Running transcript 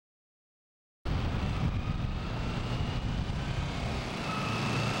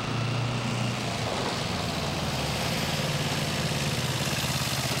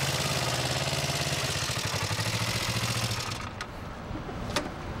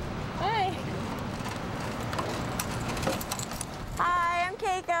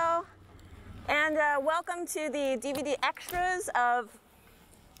and welcome to the DVD extras of,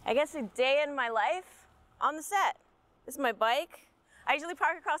 I guess, a day in my life on the set. This is my bike. I usually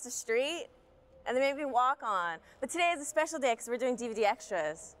park across the street and they make me walk on. But today is a special day because we're doing DVD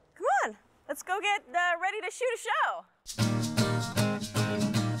extras. Come on, let's go get ready to shoot a show.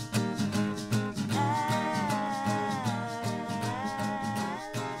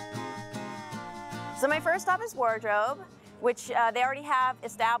 So my first stop is wardrobe, which they already have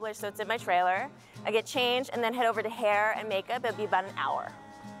established, so it's in my trailer. I get changed and then head over to hair and makeup. It'll be about an hour.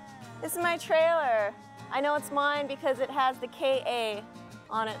 This is my trailer. I know it's mine because it has the KA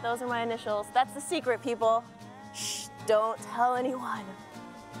on it. Those are my initials. That's the secret, people. Shh, don't tell anyone.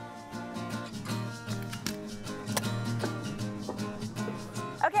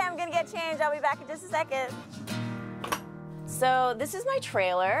 Okay, I'm gonna get changed. I'll be back in just a second. So this is my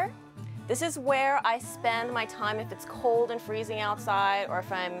trailer. This is where I spend my time if it's cold and freezing outside or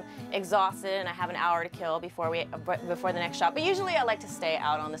if I'm exhausted and I have an hour to kill before the next shot. But usually I like to stay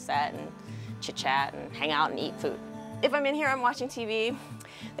out on the set and chit-chat and hang out and eat food. If I'm in here, I'm watching TV.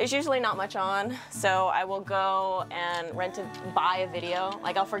 There's usually not much on, so I will go and buy a video.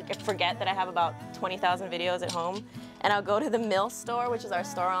 Like I'll forget that I have about 20,000 videos at home, and I'll go to the Mill store, which is our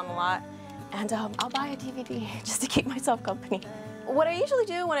store on the lot, and I'll buy a DVD just to keep myself company. What I usually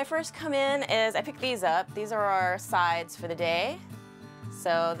do when I first come in is I pick these up. These are our sides for the day.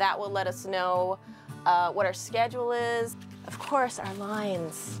 So that will let us know what our schedule is. Of course, our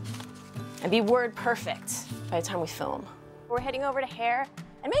lines. And be word perfect by the time we film. We're heading over to hair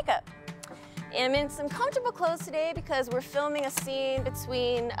and makeup. And I'm in some comfortable clothes today because we're filming a scene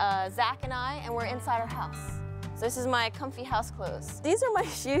between Zach and I, and we're inside our house. So this is my comfy house clothes. These are my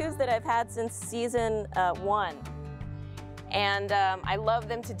shoes that I've had since season 1. And I love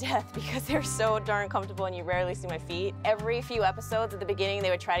them to death because they're so darn comfortable and you rarely see my feet. Every few episodes at the beginning, they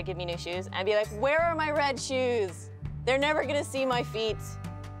would try to give me new shoes. And I'd be like, where are my red shoes? They're never gonna see my feet.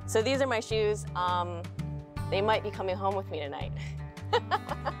 So these are my shoes. They might be coming home with me tonight.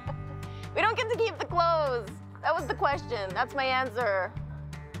 We don't get to keep the clothes. That was the question. That's my answer.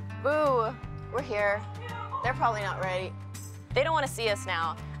 Boo, we're here. They're probably not ready. They don't wanna see us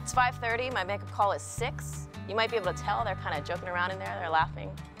now. It's 5:30, my makeup call is 6. You might be able to tell they're kind of joking around in there. They're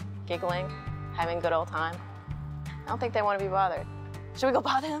laughing, giggling, having a good old time. I don't think they want to be bothered. Should we go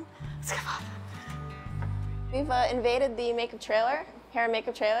bother them? Let's go bother them. We've invaded the makeup trailer, hair and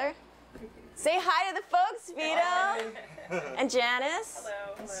makeup trailer. Say hi to the folks, Vito. And Janice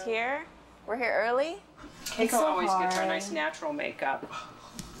is here. We're here early. Keiko always gets her nice natural makeup.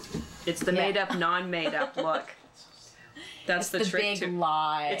 It's the made-up, non-made-up look. That's the trick. It's the big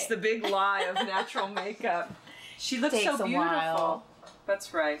lie. It's the big lie of natural makeup. She looks so beautiful. While.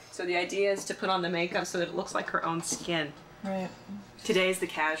 That's right. So the idea is to put on the makeup so that it looks like her own skin. Right. Today's the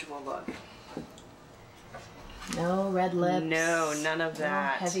casual look. No red lips. No, none of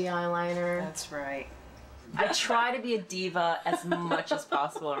that. No heavy eyeliner. That's right. I try to be a diva as much as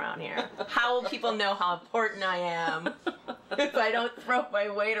possible around here. How will people know how important I am if I don't throw my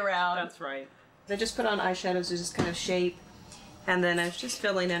weight around? That's right. I just put on eyeshadows to just kind of shape. And then I was just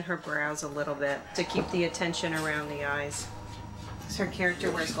filling in her brows a little bit to keep the attention around the eyes. Her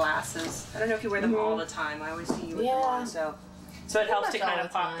character wears glasses. I don't know if you wear them all the time. I always see you with them on, so it helps to kind of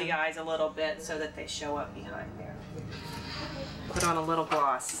pop the eyes a little bit so that they show up behind there. Put on a little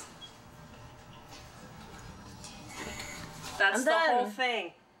gloss. That's the whole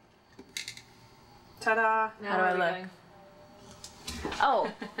thing. Ta-da! How do I look?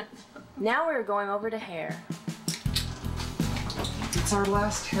 Oh, now we're going over to hair. It's our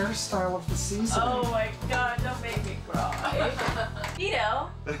last hairstyle of the season. Oh my God, don't make me cry. Vito,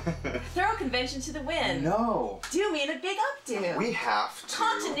 throw convention to the wind. No. Do me a big updo. We have to.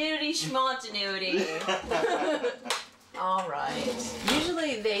 Continuity schmontinuity. All right.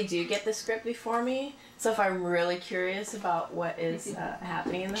 Usually they do get the script before me, so if I'm really curious about what is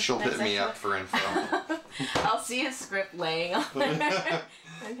happening in the She'll next hit me episode, up for info. I'll see a script laying on there.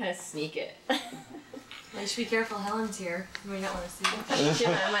 I'm gonna sneak it. You should be careful, Helen's here. You might not want to see it.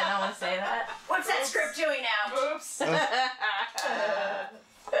 I might not want to say that. What's that script doing now? Oops.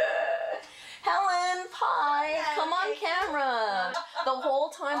 Helen Pie, come on camera. The whole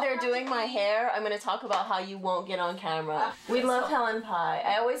time they're doing my hair, I'm going to talk about how you won't get on camera. We love Helen Pie.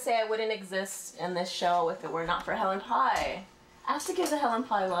 I always say I wouldn't exist in this show if it were not for Helen Pie. I have to give the Helen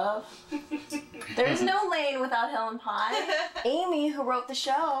Pie love. There's no Lane without Helen Pie. Amy, who wrote the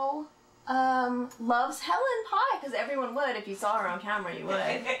show, loves Helen Pie, because everyone would. If you saw her on camera, you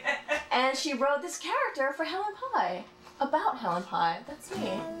would. And she wrote this character for Helen Pie, about Helen Pie. That's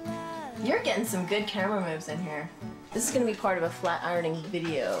me. You're getting some good camera moves in here. This is going to be part of a flat ironing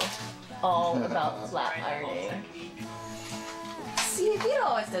video. all about flat ironing. See, Vito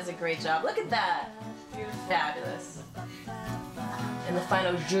always does a great job. Look at that. Fabulous. And the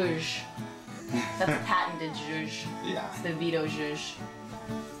final zhuzh. That's a patented zhuzh. Yeah. It's the Vito zhuzh.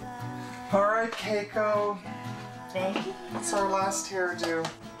 All right, Keiko. Thank you. It's our last hairdo.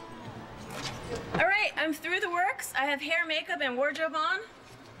 All right, I'm through the works. I have hair, makeup, and wardrobe on.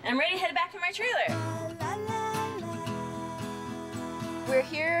 I'm ready to head back to my trailer. We're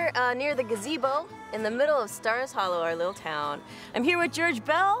here near the gazebo in the middle of Stars Hollow, our little town. I'm here with George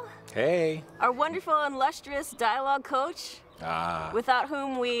Bell, Hey. our wonderful and lustrous dialogue coach, without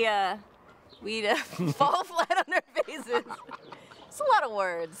whom we'd fall flat on our faces. It's a lot of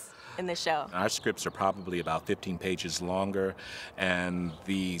words in the show. Our scripts are probably about 15 pages longer, and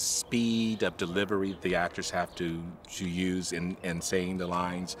the speed of delivery the actors have to use in saying the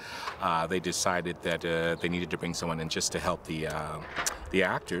lines, they decided that they needed to bring someone in just to help the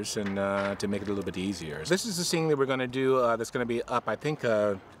actors and to make it a little bit easier. This is the scene that we're going to do that's going to be up, I think,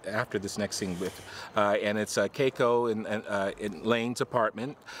 after this next scene with, and it's Keiko in Lane's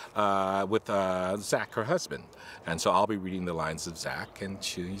apartment with Zach, her husband. And so I'll be reading the lines of Zach, and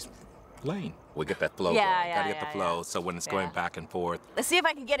she's Lane. We'll get that flow going. Gotta get the flow, so when it's going back and forth. Let's see if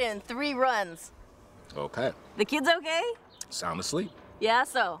I can get it in 3 runs. Okay. The kids okay? Sound asleep. Yeah,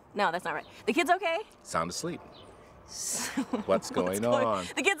 so. No, that's not right. The kids okay? Sound asleep. What's going on?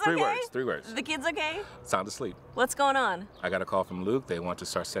 The kids okay? 3 words. The kids okay? Sound asleep. What's going on? I got a call from Luke. They want to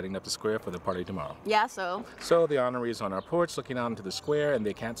start setting up the square for the party tomorrow. Yeah, so? So the honoree is on our porch looking out into the square, and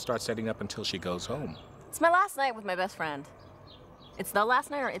they can't start setting up until she goes home. It's my last night with my best friend. It's the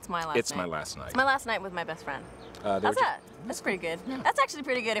last night or it's my last night? It's my last night. It's my last night with my best friend. How's that? That's pretty good. Yeah. That's actually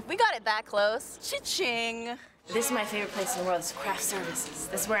pretty good. If we got it that close. Cha-ching. This is my favorite place in the world. It's craft services.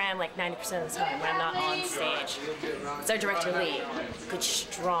 This is where I am like 90% of the time when I'm not on stage. It's our director, Lee. Good,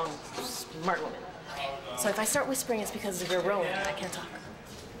 strong, smart woman. Okay. So if I start whispering, it's because we're rolling. I can't talk.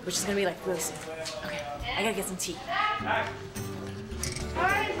 Which is gonna be like really soon. Okay. I gotta get some tea.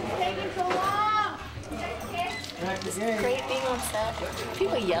 Why is it taking so long? This is great being on set.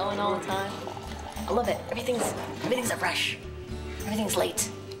 People yelling all the time. I love it. Everything's a rush. Everything's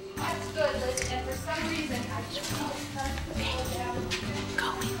late. That's good, Liz, and for some reason, I just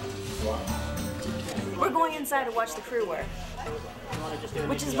We're going inside to watch the crew work.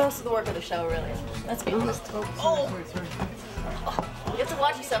 Which is most of the work of the show, really. Let's be honest. You have to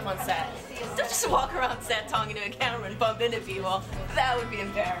watch yourself on set. Don't just walk around set talking to a camera and bump into people. That would be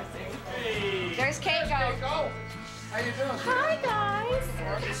embarrassing. Hey. There's Keiko. How you doing? Hi,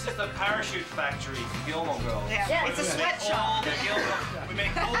 guys. This is the parachute factory, Gilmore Girls. Yeah, it's a sweatshop. We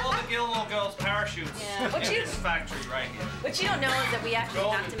make all the Gilmore Girls parachutes in this factory right here. What you don't know is that we actually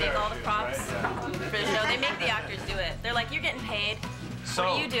have to make all the props for the show. They make the actors do it. They're like, you're getting paid. So,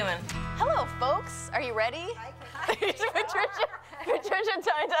 what are you doing? Hello, folks. Are you ready? Patricia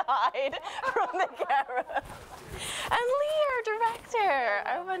trying to hide from the camera. And Lee, our director,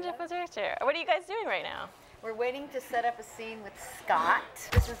 our wonderful director. What are you guys doing right now? We're waiting to set up a scene with Scott.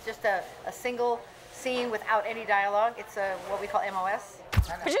 This is just a single scene without any dialogue. It's what we call MOS.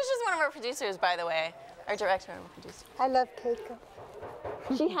 Patricia's one of our producers, by the way. Our director and producer. I love Keiko.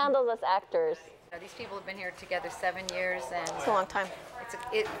 She handles us actors. These people have been here together 7 years, and It's a long time.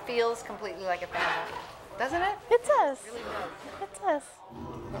 it feels completely like a family. Doesn't it? It does. It really does. It does.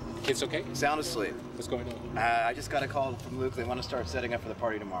 Kids okay? Sound asleep. What's going on? I just got a call from Luke. They want to start setting up for the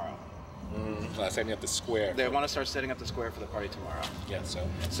party tomorrow. Setting up the square. They want to start setting up the square for the party tomorrow. Yeah, so.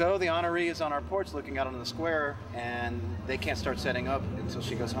 So the honoree is on our porch looking out on the square, and they can't start setting up until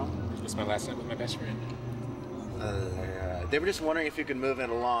she goes home. It's my last night with my best friend. They were just wondering if you could move it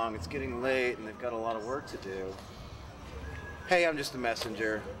along. It's getting late, and they've got a lot of work to do. Hey, I'm just a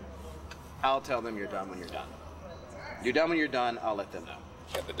messenger. I'll tell them you're done when you're done. You're done when you're done, I'll let them know.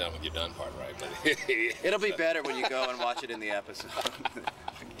 You got the done with your done part right. It'll be better when you go and watch it in the episode.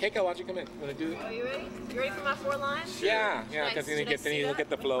 Keiko, why don't you come in? Want to do it? Are you ready? You ready for my 4 lines? Yeah, because then you look at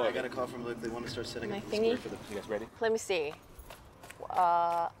the flow. I got a call from Luke. They want to start setting My up the square thingy? for the... You guys ready? Let me see.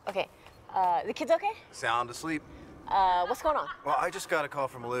 Okay. The kids okay? Sound asleep. What's going on? Well, I just got a call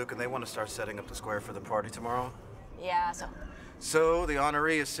from Luke, and they want to start setting up the square for the party tomorrow. Yeah, so. So the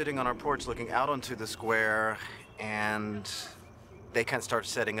honoree is sitting on our porch looking out onto the square, and they can't start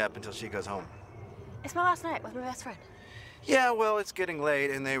setting up until she goes home. It's my last night with my best friend. Yeah, well, it's getting late,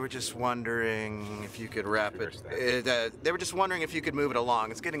 and they were just wondering if you could wrap it. They were just wondering if you could move it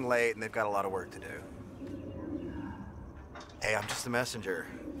along. It's getting late, and they've got a lot of work to do. Hey, I'm just a messenger.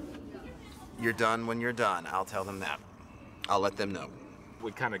 You're done when you're done. I'll tell them that. I'll let them know.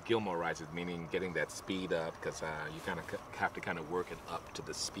 We kind of Gilmore-rise it, meaning getting that speed up, because you kind of have to kind of work it up to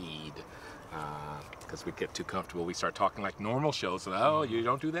the speed. Because we get too comfortable, we start talking like normal shows. So, oh, you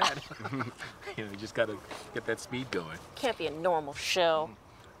don't do that. You know, you just got to get that speed going. Can't be a normal show.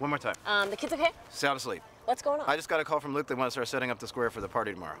 One more time. The kids okay? Sound asleep. What's going on? I just got a call from Luke. They want to start setting up the square for the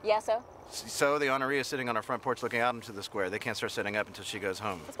party tomorrow. Yeah, so? So the honoree is sitting on our front porch looking out into the square. They can't start setting up until she goes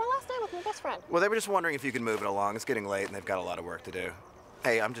home. It's my last night with my best friend. Well, they were just wondering if you could move it along. It's getting late and they've got a lot of work to do.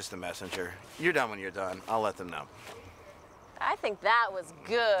 Hey, I'm just a messenger. You're done when you're done. I'll let them know. I think that was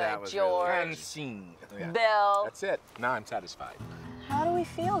good, That was George. really And scene. Yeah. Bill. That's it. Now I'm satisfied. How do we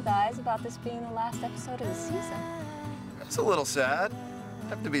feel, guys, about this being the last episode of the season? It's a little sad, I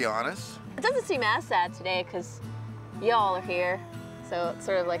have to be honest. It doesn't seem as sad today, because y'all are here, so it's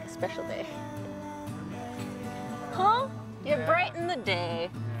sort of like a special day. Huh? You brighten the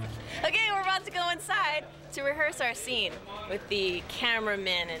day. Okay, we're about to go inside to rehearse our scene with the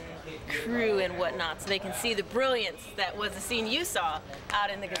cameramen and crew and whatnot, so they can see the brilliance that was the scene you saw out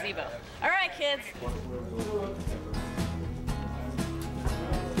in the gazebo. All right, kids.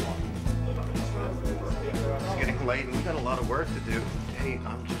 It's getting late and we got a lot of work to do. Hey,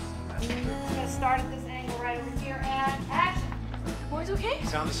 I'm just a messenger. I'm gonna start at this angle right over here and action. Boys, okay?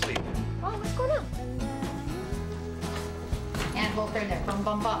 Sound asleep. Oh, what's going on? And hold there, bum,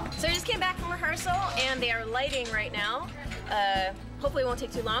 bum, bum. So I just came back from rehearsal, and they are lighting right now. Hopefully it won't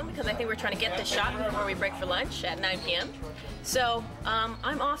take too long, because I think we're trying to get this shot before we break for lunch at 9 p.m. So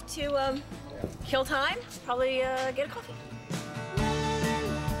I'm off to kill time, probably get a coffee.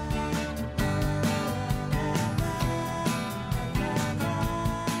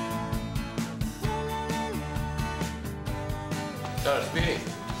 Speedy.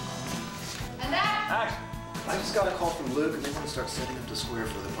 And that. I just got a call from Luke and they want to start setting up the square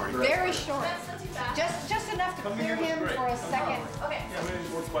for the party. Very short. Just enough to clear him for a second. Okay. Yeah,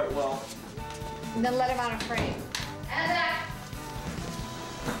 it worked quite well. And then let him out of frame. And that.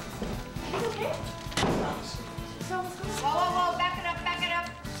 Okay. Whoa, whoa, whoa, back it up, back it up.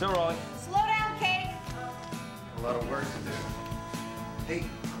 Still rolling. Slow down, Kate. A lot of work to do. Hey,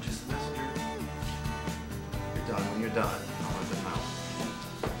 I'm just a messenger. You're done when you're done. I'll let them know.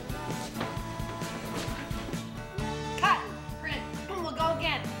 Cut. Print. We'll go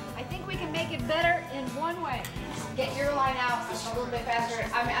again. I think we can make it better in one way. Get your line out a little bit faster.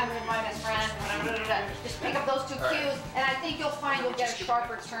 I'm with my best friend. Just pick up those two cues, and I think you'll find you'll get a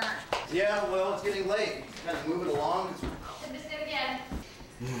sharper turn. Yeah, well, it's getting late. Kind of move it along. Missed it again.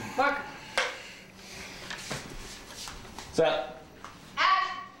 Mark. Set.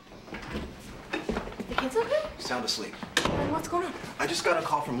 Action. The kids okay? Sound asleep. What's going on? I just got a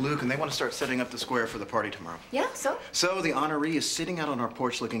call from Luke and they want to start setting up the square for the party tomorrow. Yeah, so? So the honoree is sitting out on our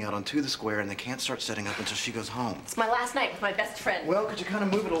porch looking out onto the square and they can't start setting up until she goes home. It's my last night with my best friend. Well, could you kind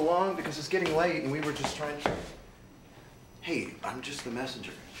of move it along because it's getting late and we were just trying to... Hey, I'm just the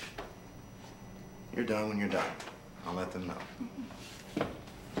messenger. You're done when you're done. I'll let them know.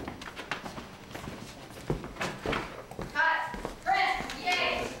 Cut. Print.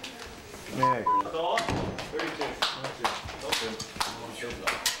 Yay. Hey.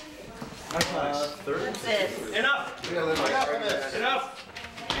 32. That's it. Enough. Enough.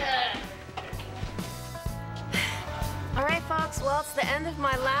 All right, folks. Well, it's the end of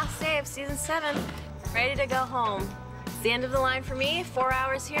my last day of season 7. Ready to go home. It's the end of the line for me. 4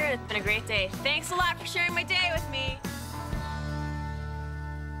 hours here, and it's been a great day. Thanks a lot for sharing my day with me.